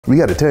We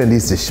got to turn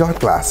these to shot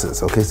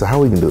glasses, okay? So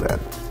how we can do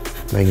that?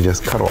 Now you can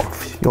just cut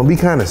off. You want to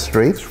be kind of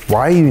straight.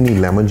 Why you need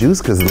lemon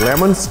juice? Because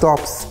lemon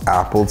stops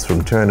apples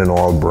from turning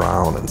all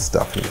brown and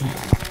stuff.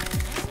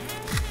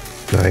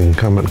 Now I can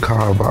come and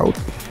carve out.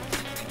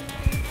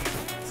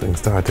 So I can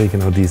start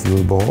taking out these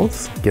little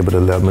balls. Give it a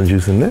lemon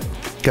juice in there.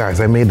 Guys,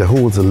 I made the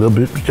holes a little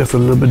bit, just a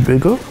little bit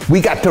bigger. We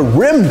got to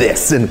rim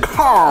this in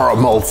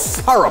caramel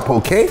syrup,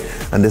 okay?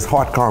 And this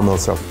hot caramel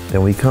syrup.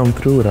 Then we come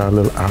through with our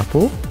little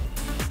apple.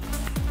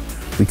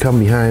 We come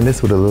behind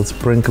this with a little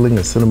sprinkling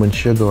of cinnamon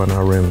sugar on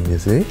our rim, you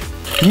see?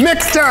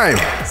 Mix time!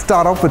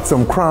 Start off with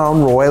some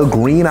Crown Royal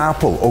green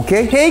apple,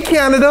 okay? Hey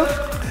Canada!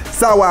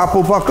 Sour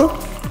apple pucker.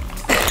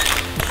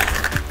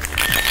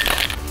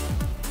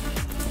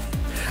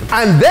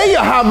 And there you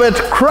have it,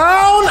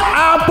 Crown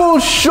Apple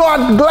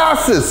shot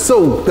glasses.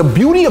 So the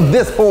beauty of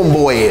this,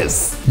 homeboy,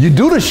 is you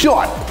do the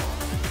shot,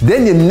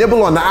 then you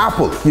nibble on the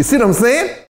apple. You see what I'm saying?